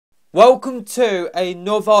Welcome to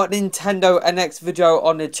another Nintendo NX video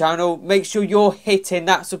on the channel. Make sure you're hitting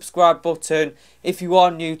that subscribe button if you are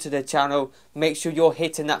new to the channel. Make sure you're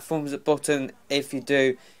hitting that thumbs up button if you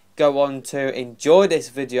do go on to enjoy this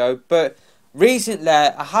video. But recently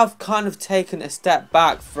I have kind of taken a step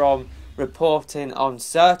back from reporting on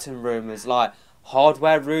certain rumours like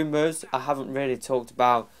hardware rumours. I haven't really talked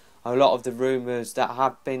about a lot of the rumours that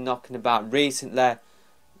have been knocking about recently.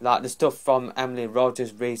 Like the stuff from Emily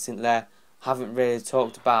Rogers recently, haven't really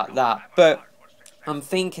talked about that. But I'm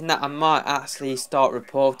thinking that I might actually start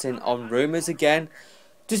reporting on rumours again.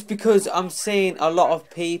 Just because I'm seeing a lot of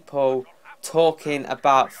people talking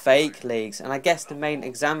about fake leaks. And I guess the main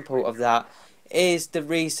example of that is the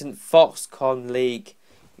recent Foxconn leak.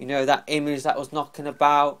 You know, that image that was knocking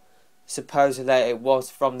about. Supposedly it was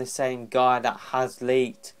from the same guy that has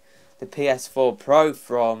leaked the PS4 Pro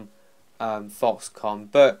from Foxconn,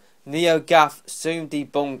 but NeoGAF soon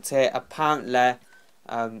debunked it. Apparently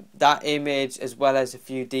that image, as well as a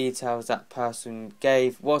few details that person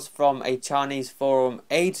gave, was from a Chinese forum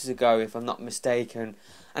ages ago, if I'm not mistaken,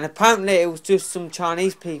 and apparently it was just some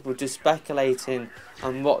Chinese people just speculating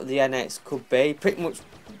on what the NX could be, pretty much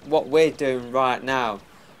what we're doing right now.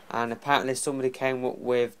 And apparently somebody came up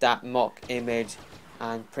with that mock image,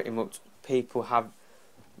 and pretty much people have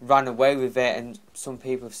ran away with it, and some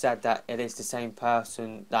people have said that it is the same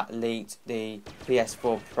person that leaked the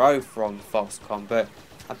PS4 Pro from Foxconn. But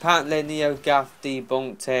apparently NeoGAF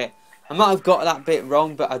debunked it. I might have got that bit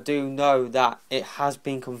wrong, but I do know that it has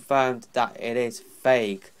been confirmed that it is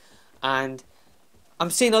fake. And I'm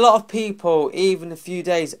seeing a lot of people, even a few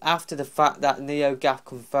days after the fact that NeoGAF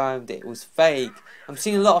confirmed it was fake, I'm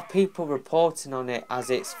seeing a lot of people reporting on it as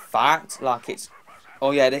it's fact, like it's, oh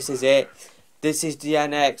yeah, this is it. This is the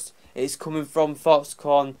NX, it's coming from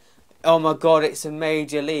Foxconn, oh my god, it's a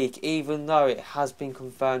major leak, even though it has been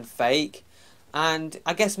confirmed fake. And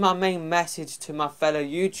I guess my main message to my fellow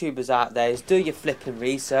YouTubers out there is do your flipping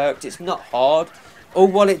research. It's not hard. All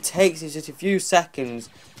what it takes is just a few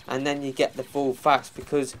seconds and then you get the full facts,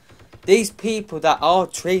 because these people that are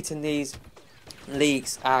treating these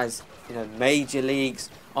leaks as, you know, major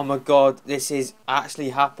leaks, oh my god, this is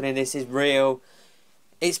actually happening, this is real,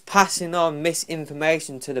 it's passing on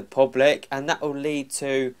misinformation to the public, and that will lead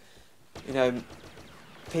to, you know,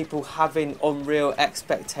 people having unreal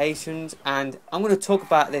expectations. And I'm going to talk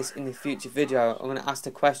about this in the future video. I'm going to ask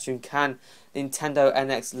the question, can Nintendo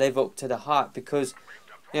NX live up to the hype? Because,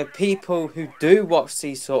 you know, people who do watch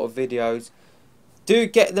these sort of videos do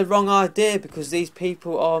get the wrong idea, because these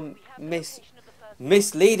people are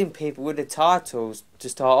misleading people with the titles to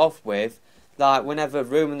start off with. Like whenever a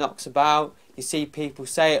rumour knocks about, you see people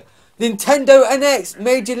say, Nintendo NX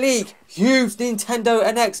major leak, huge Nintendo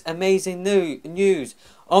NX amazing news,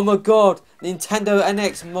 oh my god, Nintendo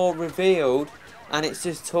NX more revealed, and it's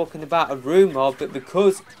just talking about a rumour. But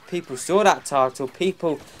because people saw that title,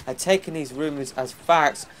 people are taking these rumours as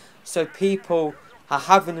facts, so people are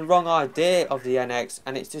having the wrong idea of the NX,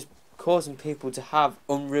 and it's just causing people to have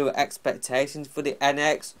unreal expectations for the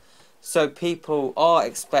NX. So people are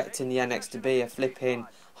expecting the NX to be a flipping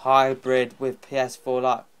hybrid with PS4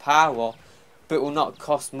 like power, but will not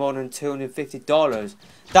cost more than $250.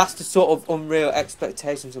 That's the sort of unreal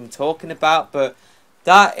expectations I'm talking about. But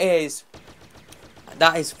that is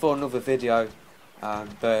for another video.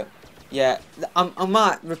 But yeah, I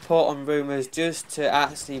might report on rumours just to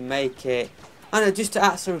actually make it, I don't know, just to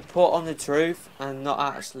actually report on the truth and not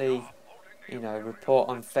actually, you know, report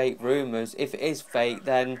on fake rumours. If it is fake,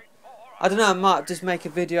 then I don't know, I might just make a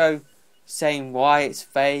video saying why it's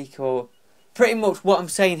fake. Or pretty much what I'm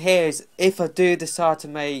saying here is, if I do decide to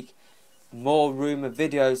make more rumour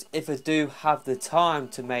videos, if I do have the time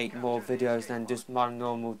to make more videos than just my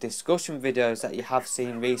normal discussion videos that you have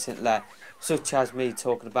seen recently, such as me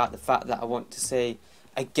talking about the fact that I want to see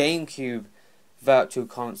a GameCube virtual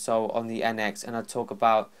console on the NX, and I talk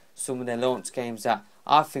about some of the launch games that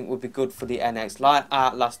I think would be good for the NX, like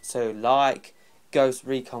Outlast 2, like Ghost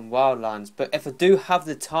Recon Wildlands. But if I do have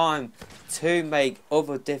the time to make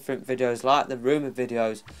other different videos like the rumour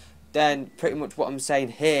videos, then pretty much what I'm saying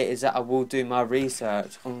here is that I will do my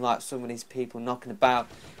research, unlike some of these people knocking about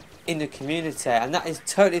in the community. And that is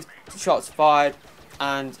totally shots fired,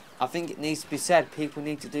 and I think it needs to be said, people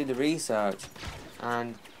need to do the research.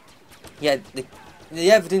 And yeah,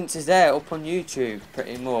 the evidence is there up on YouTube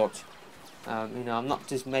pretty much. You know, I'm not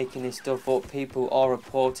just making this stuff up. People are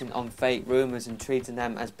reporting on fake rumours and treating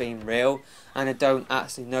them as being real, and they don't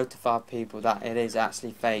actually notify people that it is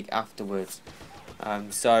actually fake afterwards.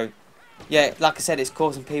 So yeah, like I said, it's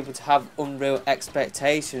causing people to have unreal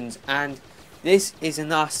expectations, and this is a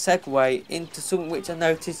nice segue into something which I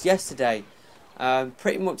noticed yesterday.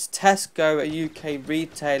 Pretty much Tesco, a UK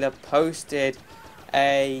retailer, posted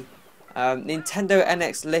a Nintendo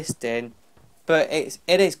NX listing, but it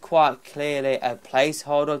is quite clearly a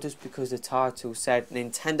placeholder just because the title said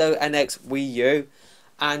Nintendo NX Wii U,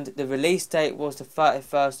 and the release date was the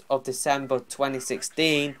 31st of December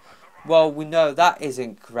 2016. Well, we know that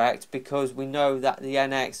isn't correct because we know that the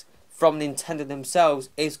NX from Nintendo themselves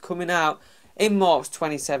is coming out in March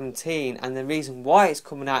 2017, and the reason why it's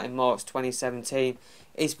coming out in March 2017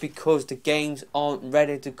 is because the games aren't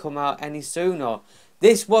ready to come out any sooner.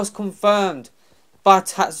 This was confirmed by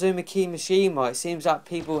Tatsumi Kimishima. It seems like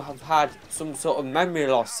people have had some sort of memory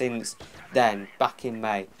loss since then, back in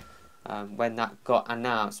May, when that got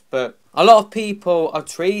announced. But a lot of people are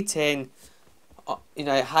treating,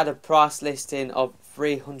 it had a price listing of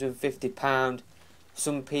 £350.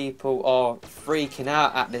 Some people are freaking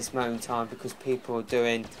out at this moment in time because people are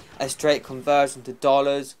doing a straight conversion to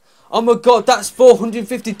dollars. Oh my god, that's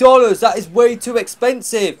 $450. That is way too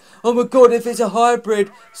expensive. Oh my god, if it's a hybrid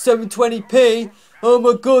 720p, oh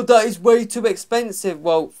my god, that is way too expensive.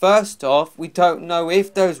 Well, first off, we don't know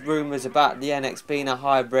if those rumours about the NX being a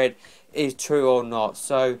hybrid is true or not.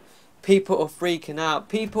 So people are freaking out.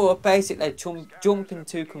 People are basically jumping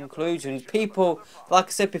to conclusions. People, like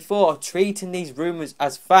I said before, are treating these rumours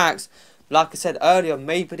as facts. Like I said earlier,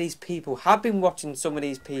 maybe these people have been watching some of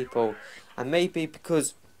these people, and maybe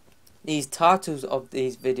because these titles of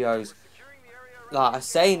these videos, like I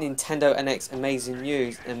say, Nintendo NX Amazing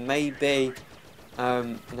News, and maybe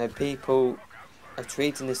people are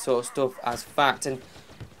treating this sort of stuff as fact. And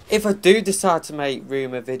if I do decide to make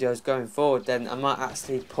rumour videos going forward, then I might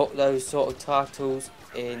actually put those sort of titles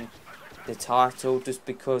in the title just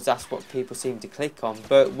because that's what people seem to click on.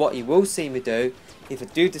 But what you will see me do, if I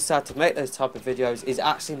do decide to make those type of videos, is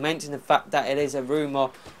actually mention the fact that it is a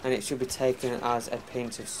rumour and it should be taken as a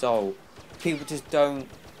pinch of salt. People just don't...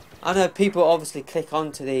 I know people obviously click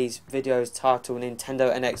onto these videos titled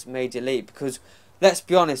Nintendo NX Major League because, let's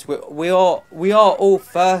be honest, we are all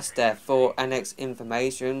thirsty for NX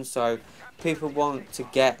information. So people want to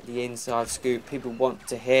get the inside scoop. People want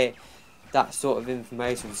to hear that sort of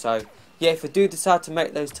information. So yeah, if I do decide to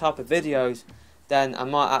make those type of videos, then I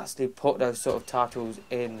might actually put those sort of titles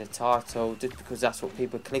in the title just because that's what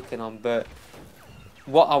people are clicking on. But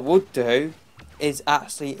what I would do is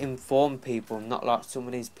actually inform people, not like some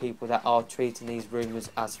of these people that are treating these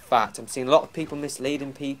rumours as fact. I'm seeing a lot of people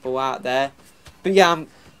misleading people out there. But yeah,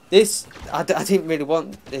 I didn't really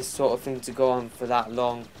want this sort of thing to go on for that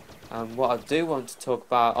long. What I do want to talk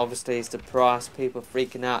about, obviously, is the price. People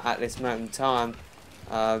freaking out at this moment in time.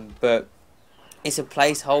 But it's a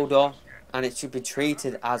placeholder, and it should be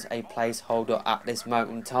treated as a placeholder at this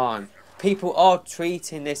moment in time. People are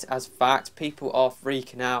treating this as fact. People are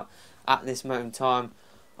freaking out at this moment in time.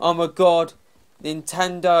 Oh my god,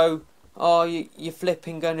 Nintendo... Oh, you're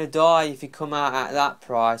flipping gonna die if you come out at that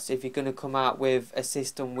price. If you're gonna come out with a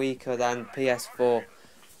system weaker than PS4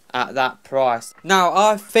 at that price. Now,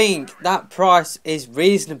 I think that price is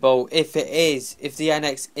reasonable if the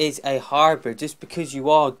NX is a hybrid, just because you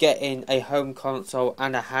are getting a home console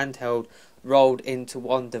and a handheld rolled into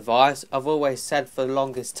one device. I've always said for the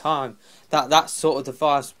longest time that that sort of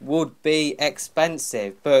device would be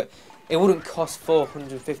expensive, but it wouldn't cost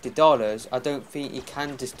 $450. I don't think you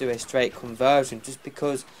can just do a straight conversion, just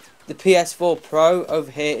because the PS4 Pro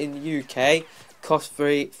over here in the UK costs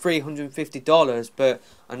 $350, but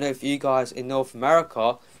I know for you guys in North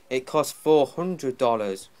America it costs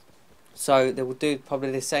 $400. So they will do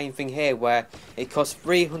probably the same thing here, where it costs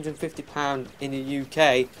 £350 in the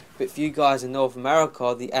UK, but for you guys in North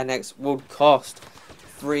America the NX would cost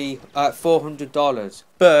 $400.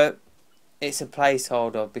 But it's a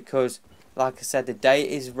placeholder because, like I said, the date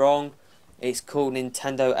is wrong. It's called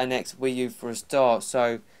Nintendo NX Wii U for a start.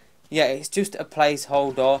 So yeah, it's just a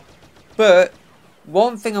placeholder. But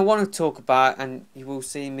one thing I want to talk about, and you will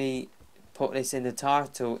see me put this in the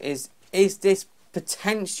title, is this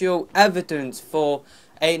potential evidence for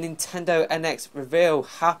a Nintendo NX reveal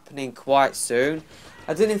happening quite soon.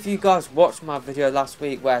 I don't know if you guys watched my video last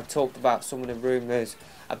week where I talked about some of the rumours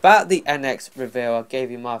about the NX reveal. I gave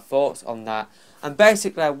you my thoughts on that, and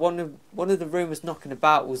basically one of the rumours knocking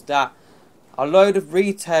about was that a load of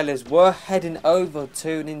retailers were heading over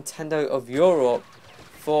to Nintendo of Europe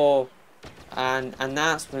for an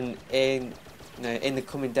announcement in the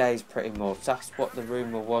coming days. Pretty much that's what the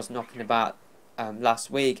rumour was knocking about last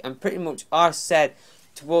week, and pretty much I said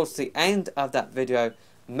towards the end of that video,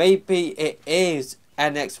 maybe it is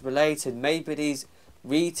NX related. Maybe these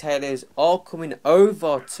retailers are coming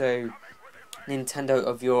over to Nintendo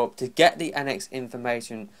of Europe to get the NX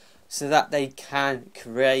information so that they can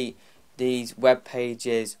create these web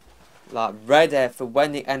pages like ready for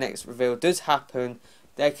when the NX reveal does happen.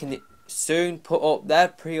 They can soon put up their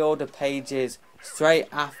pre-order pages straight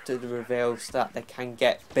after the reveal so that they can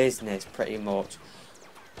get business pretty much.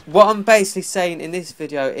 What I'm basically saying in this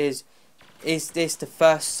video is this the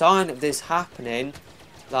first sign of this happening?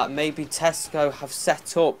 Like maybe Tesco have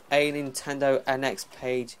set up a Nintendo NX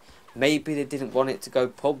page. Maybe they didn't want it to go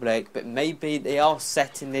public, but maybe they are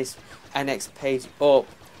setting this NX page up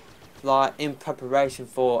like in preparation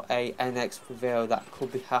for a NX reveal that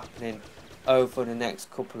could be happening over the next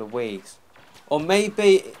couple of weeks. Or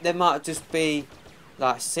maybe they might just be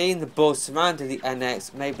like seeing the buzz surrounding the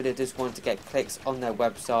NX. Maybe they just want to get clicks on their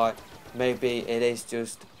website. Maybe it is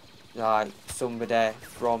just like somebody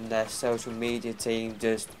from their social media team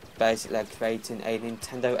just basically creating a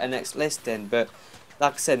Nintendo NX listing. But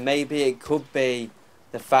like I said, maybe it could be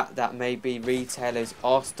the fact that maybe retailers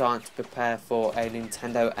are starting to prepare for a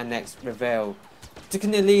Nintendo NX reveal. Just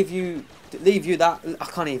gonna leave you that. I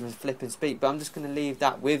can't even flip and speak, but I'm just gonna leave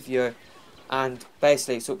that with you. And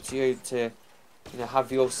basically, it's up to you to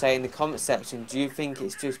have your say in the comment section. Do you think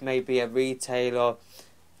it's just maybe a retailer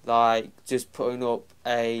like just putting up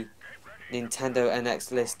a Nintendo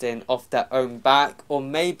NX listing off their own back, or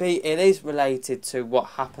maybe it is related to what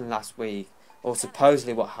happened last week, or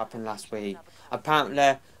supposedly what happened last week?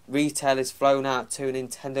 Apparently, retailers flown out to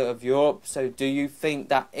Nintendo of Europe. So, do you think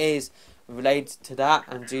that is related to that?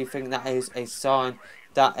 And do you think that is a sign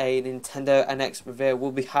that a Nintendo NX reveal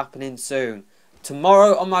will be happening soon?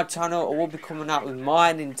 Tomorrow on my channel, I will be coming out with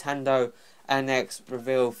my Nintendo NX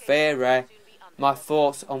reveal theory. My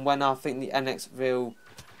thoughts on when I think the NX reveal,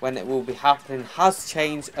 when it will be happening, has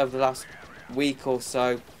changed over the last week or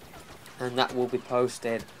so, and that will be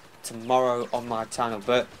posted tomorrow on my channel.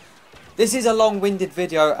 But this is a long-winded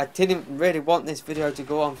video. I didn't really want this video to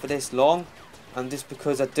go on for this long, and just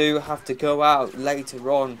because I do have to go out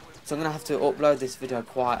later on, so I'm going to have to upload this video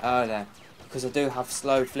quite early because I do have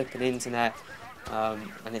slow flipping internet,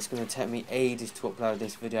 and it's going to take me ages to upload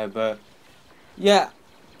this video. But yeah,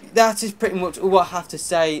 that is pretty much all I have to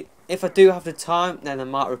say. If I do have the time, then I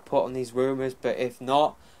might report on these rumours, but if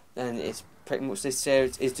not, then it's pretty much, this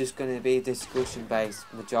series is just going to be discussion based.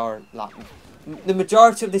 The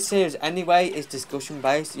majority of this series anyway is discussion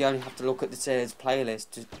based. You only have to look at the series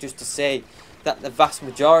playlist just to see that the vast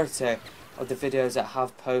majority of the videos that I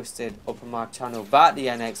have posted up on my channel about the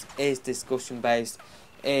NX is discussion based,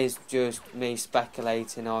 is just me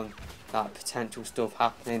speculating on that potential stuff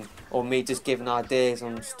happening, or me just giving ideas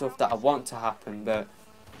on stuff that I want to happen. But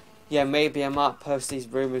yeah, maybe I might post these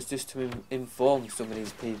rumours just to inform some of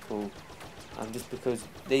these people, and just because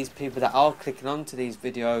these people that are clicking onto these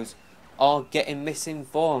videos are getting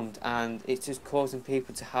misinformed, and it's just causing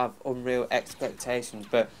people to have unreal expectations.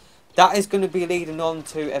 But that is going to be leading on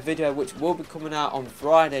to a video which will be coming out on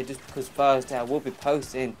Friday, just because Thursday I will be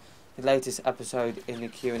posting the latest episode in the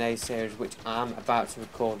Q&A series, which I'm about to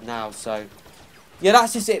record now. So yeah,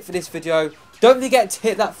 that's just it for this video. Don't forget to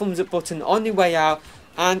hit that thumbs up button on your way out,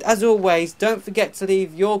 and as always, don't forget to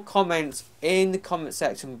leave your comments in the comment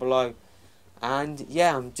section below. And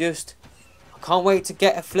yeah, I can't wait to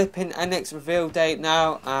get a flipping NX reveal date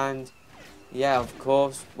now. And yeah, of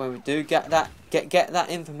course, when we do get that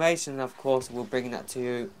information, of course we'll bring that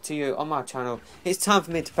to you on my channel. It's time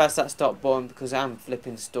for me to press that stop button because I'm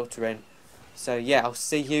flipping stuttering. So yeah, I'll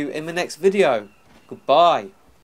see you in the next video. Goodbye.